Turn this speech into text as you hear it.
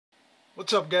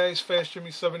What's up, guys? Fast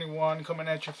Jimmy 71 coming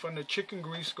at you from the Chicken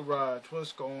Grease Garage.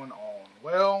 What's going on?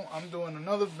 Well, I'm doing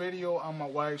another video on my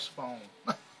wife's phone.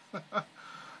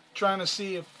 Trying to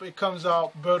see if it comes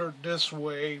out better this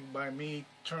way by me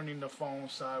turning the phone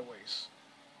sideways.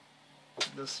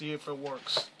 Let's see if it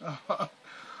works.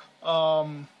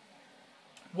 Well,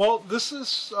 this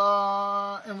is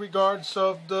in regards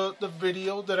of the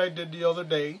video that I did the other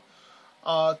day.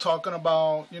 Talking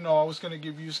about, I was going to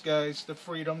give you guys the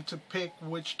freedom to pick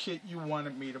which kit you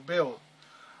wanted me to build.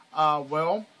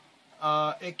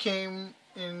 It came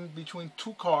in between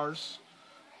two cars.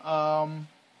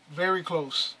 Very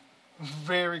close.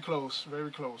 Very close.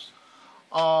 Very close.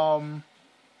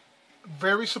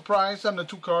 Very surprised on the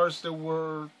two cars that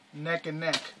were neck and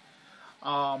neck.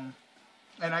 And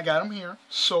I got them here.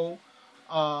 So,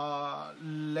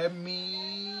 let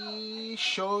me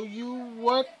show you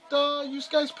what you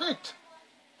guys picked.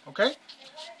 Okay,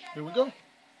 here we go.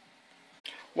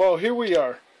 Well, here we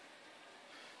are.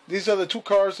 These are the two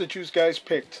cars that you guys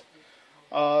picked.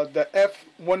 The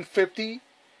F-150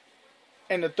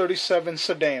 and the 37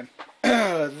 sedan.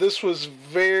 This was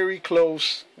very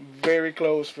close, very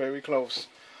close, very close.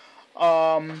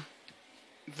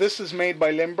 This is made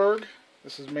by Lindbergh.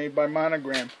 This is made by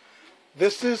Monogram.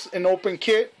 This is an open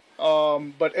kit,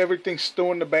 but everything's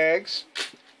still in the bags.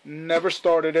 Never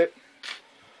started it.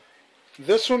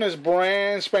 This one is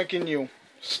brand spanking new.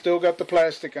 Still got the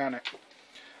plastic on it.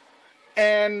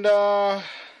 And I'm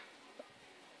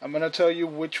going to tell you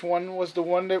which one was the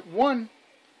one that won.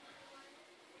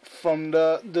 From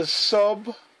the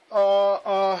subs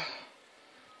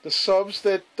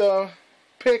that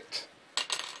picked.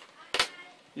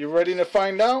 You ready to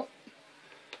find out?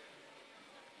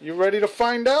 You ready to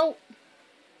find out?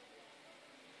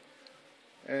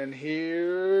 And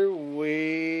here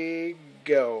we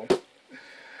go.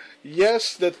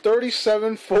 Yes, the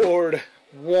 37 Ford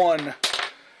won.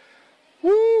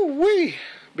 Woo-wee!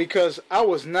 Because I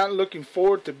was not looking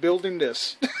forward to building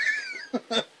this.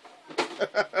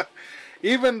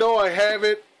 Even though I have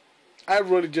it, I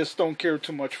really just don't care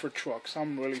too much for trucks.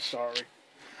 I'm really sorry.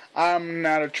 I'm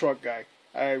not a truck guy.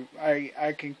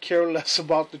 I can care less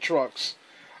about the trucks.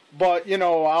 But,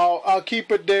 I'll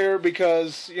keep it there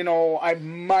because, I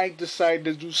might decide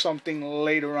to do something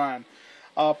later on.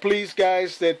 Please,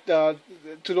 guys, to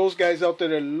those guys out there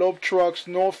that love trucks,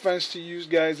 no offense to you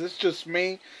guys, it's just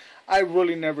me. I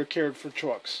really never cared for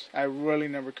trucks. I really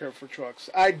never cared for trucks.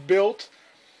 I built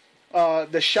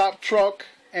the shop truck,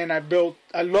 and I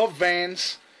love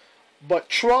vans. But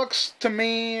trucks, to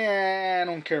me, I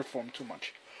don't care for them too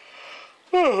much.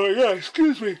 Oh, yeah,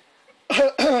 excuse me.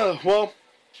 Well,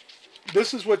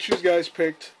 this is what you guys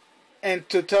picked, and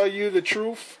to tell you the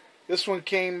truth, this one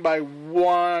came by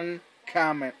one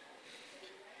comment.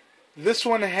 This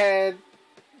one had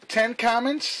 10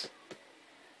 comments,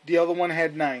 the other one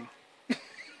had 9.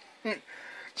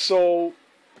 So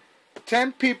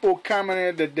 10 people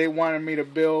commented that they wanted me to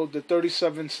build the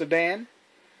 37 sedan,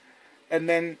 and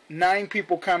then 9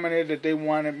 people commented that they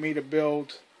wanted me to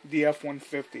build the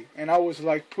F-150, and I was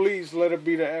like, please let it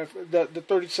be the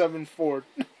 37 Ford.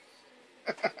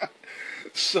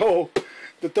 So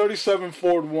the 37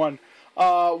 Ford won.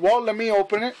 Well, let me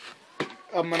open it.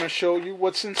 I'm gonna show you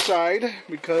what's inside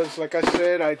because, like I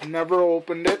said, I've never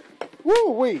opened it.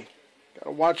 Woo-wee!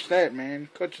 Gotta watch that, man.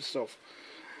 Cut yourself.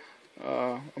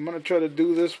 I'm gonna try to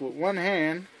do this with one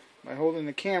hand by holding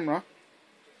the camera.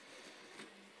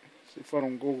 See if I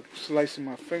don't go slicing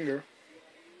my finger.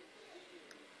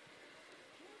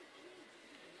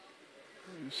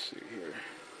 Let me see here.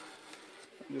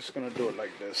 I'm just going to do it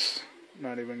like this. I'm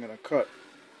not even going to cut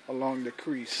along the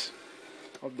crease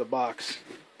of the box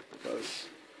because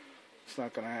it's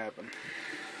not going to happen.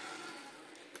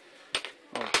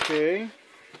 Okay.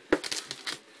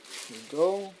 Here we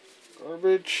go.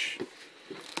 Garbage.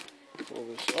 Pull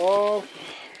this off.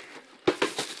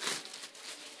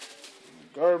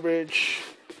 Garbage.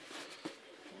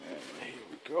 And here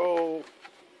we go.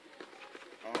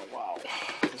 Oh, wow.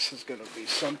 This is going to be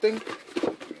something.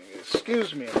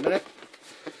 Excuse me a minute.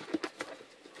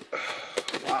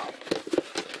 Wow.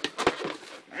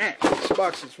 Man, this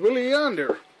box is really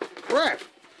under. Crap.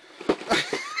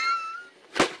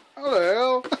 How the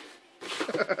hell?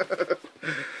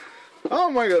 How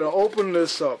am I going to open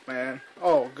this up, man?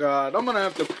 Oh, God. I'm going to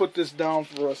have to put this down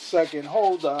for a second.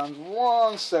 Hold on.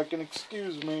 1 second.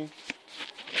 Excuse me.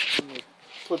 Let me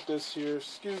put this here.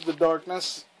 Excuse the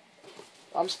darkness.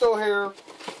 I'm still here.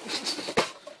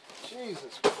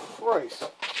 Jesus Christ.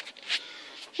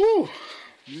 Whew.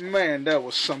 Man, that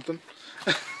was something.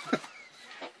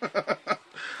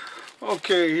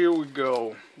 Okay, here we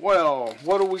go. Well,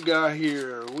 what do we got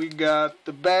here? We got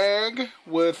the bag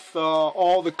with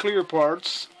all the clear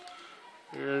parts.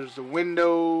 Here's the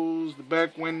windows, the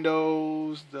back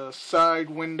windows, the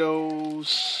side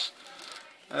windows.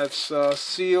 That's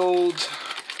sealed.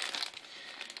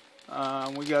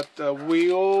 We got the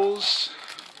wheels,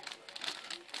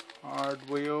 hard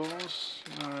wheels,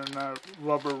 not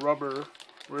rubber,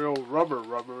 real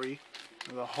rubbery,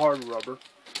 the hard rubber.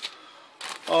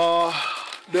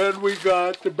 Then we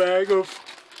got the bag of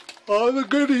all the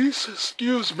goodies,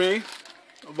 excuse me,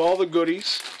 of all the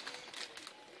goodies.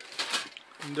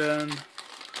 And then,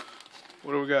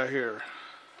 what do we got here?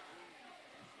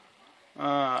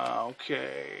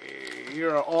 Okay, here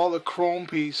are all the chrome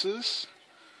pieces.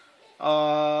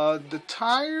 The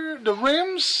tire, the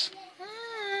rims,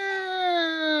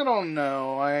 I don't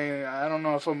know. I don't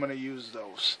know if I'm gonna use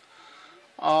those.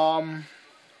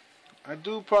 I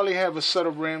do probably have a set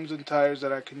of rims and tires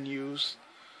that I can use.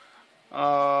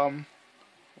 Well,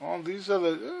 these are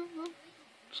the.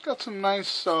 It's got some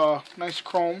nice, nice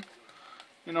chrome.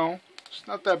 You know, it's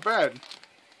not that bad.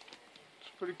 It's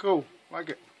pretty cool. Like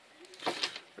it.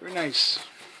 Very nice.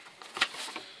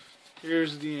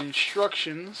 Here's the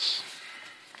instructions.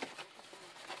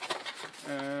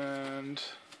 And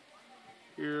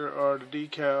here are the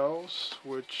decals,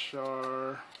 which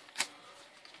are,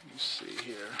 let me see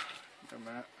here. Wait a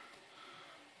minute.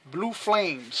 Blue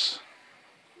Flames.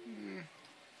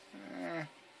 I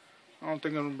don't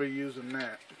think I'm going to be using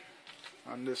that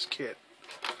on this kit.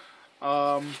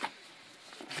 Here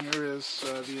is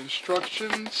the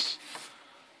instructions.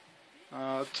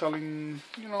 Telling,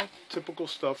 you know, typical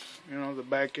stuff. You know, the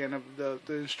back end of the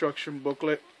instruction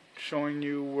booklet, showing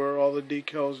you where all the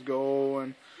decals go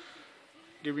and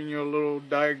giving you a little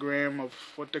diagram of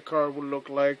what the car will look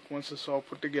like once it's all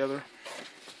put together.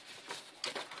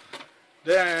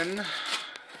 Then,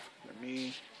 let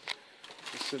me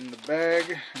put this in the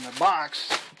bag, in the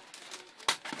box,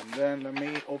 and then let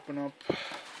me open up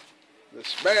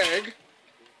this bag.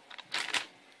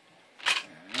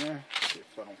 And see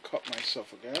if I don't cut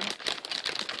myself again.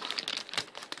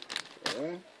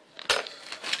 Okay.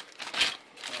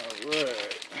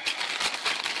 Alright.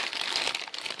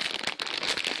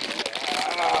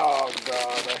 Oh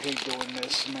God, I hate doing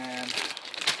this, man.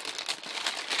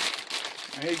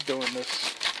 I hate doing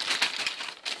this.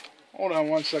 Hold on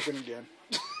one second again.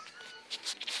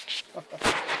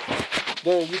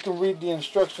 There, you can read the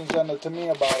instructions on the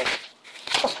Tamiya bottle.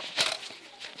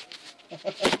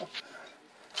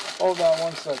 Hold on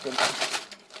one second.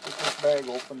 Get this bag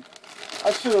open.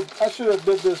 I should have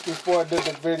did this before I did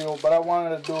the video, but I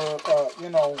wanted to do a you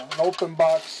know, an open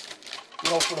box, you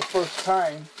know, for the first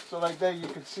time, so like that you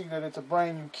can see that it's a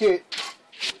brand new kit.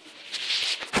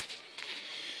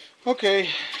 Okay,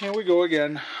 here we go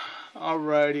again.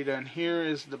 Alrighty then, here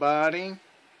is the body.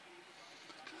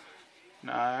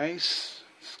 Nice.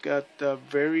 It's got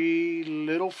very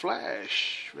little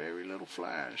flash. Very little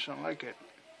flash. I like it.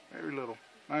 Very little.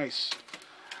 Nice.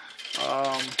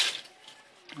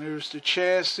 There's the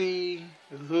chassis,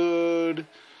 the hood,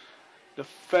 the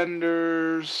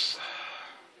fenders,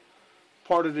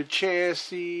 part of the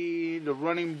chassis, the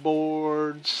running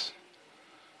boards.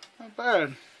 Not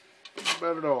bad. Not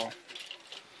bad at all.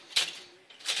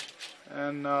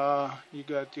 And you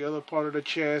got the other part of the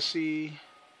chassis.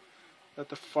 Got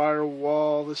the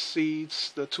firewall, the seats,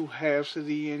 the two halves of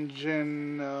the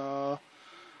engine, the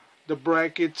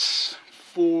brackets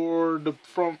for the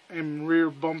front and rear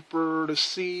bumper, the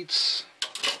seats.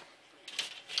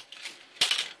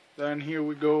 Then here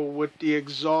we go with the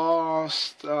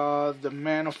exhaust, the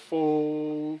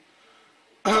manifold,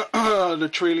 the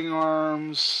trailing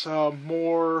arms,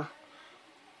 more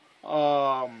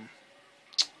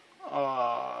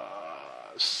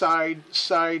side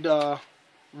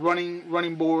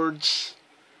running boards,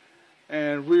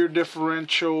 and rear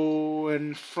differential,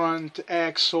 and front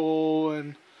axle,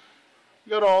 and you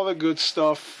got all the good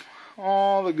stuff.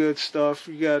 All the good stuff.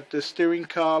 You got the steering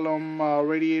column,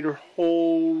 radiator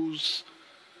hose.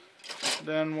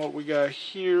 Then what we got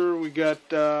here, we got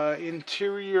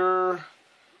interior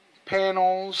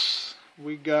panels.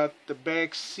 We got the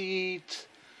back seat,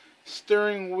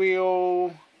 steering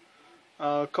wheel,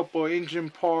 a couple of engine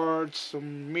parts,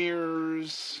 some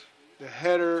mirrors, the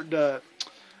header,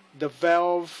 the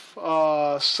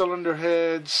valve cylinder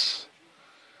heads,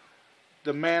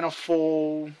 the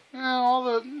manifold, all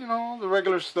the, you know, the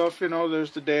regular stuff. You know, there's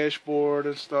the dashboard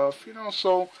and stuff. You know,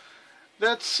 so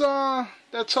that's all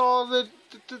that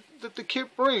the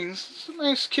kit brings. It's a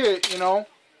nice kit, you know.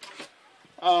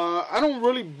 I don't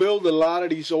really build a lot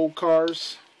of these old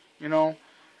cars. You know,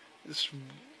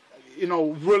 you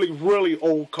know, really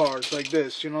old cars like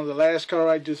this. You know, the last car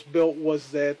I just built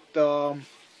was that, oh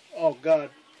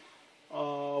God,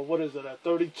 what is it, a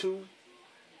 32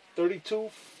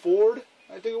 Ford,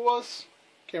 I think it was.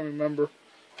 Can't remember.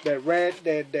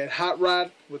 That hot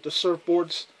rod with the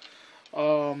surfboards.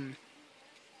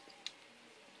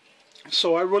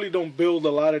 So I really don't build a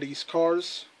lot of these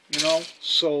cars, you know.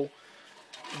 So,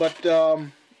 but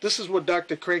this is what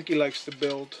Dr. Cranky likes to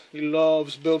build. He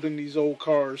loves building these old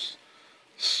cars.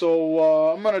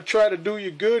 So I'm gonna try to do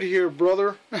you good here,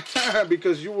 brother,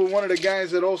 because you were one of the guys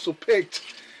that also picked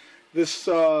this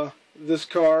this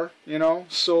car, you know.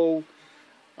 So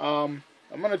I'm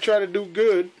gonna try to do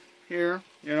good here,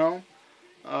 you know.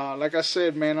 Like I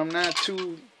said, man, I'm not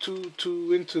too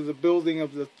into the building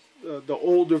of the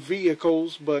older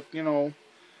vehicles, but you know,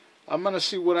 I'm gonna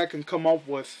see what I can come up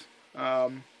with.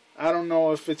 I don't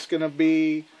know if it's gonna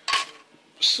be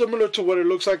similar to what it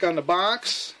looks like on the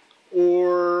box,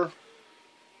 or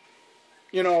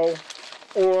you know,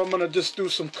 or I'm gonna just do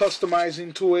some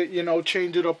customizing to it, you know,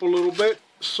 change it up a little bit.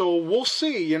 So we'll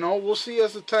see, you know, we'll see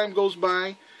as the time goes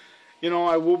by. You know,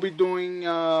 I will be doing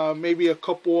maybe a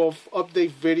couple of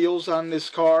update videos on this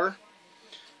car,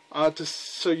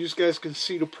 so you guys can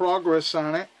see the progress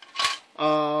on it.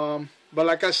 But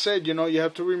like I said, you know, you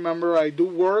have to remember I do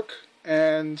work,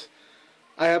 and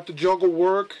I have to juggle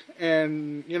work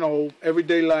and, you know,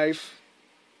 everyday life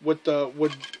with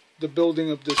the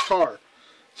building of this car.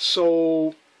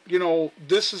 So, you know,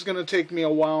 this is going to take me a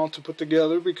while to put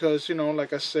together because, you know,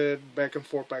 like I said, back and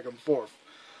forth.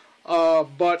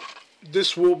 But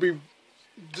this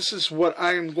is what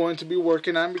I am going to be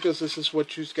working on, because this is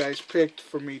what you guys picked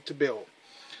for me to build.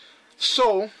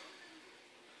 So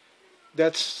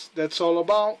that's all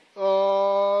about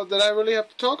that I really have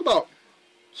to talk about.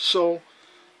 So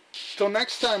till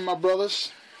next time, my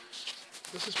brothers,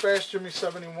 this is Fast Jimmy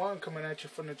 71 coming at you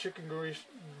from the Chicken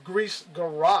Grease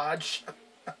Garage,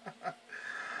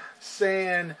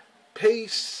 saying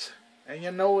peace, and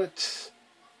you know it's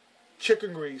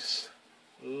chicken grease.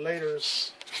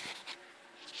 Laters.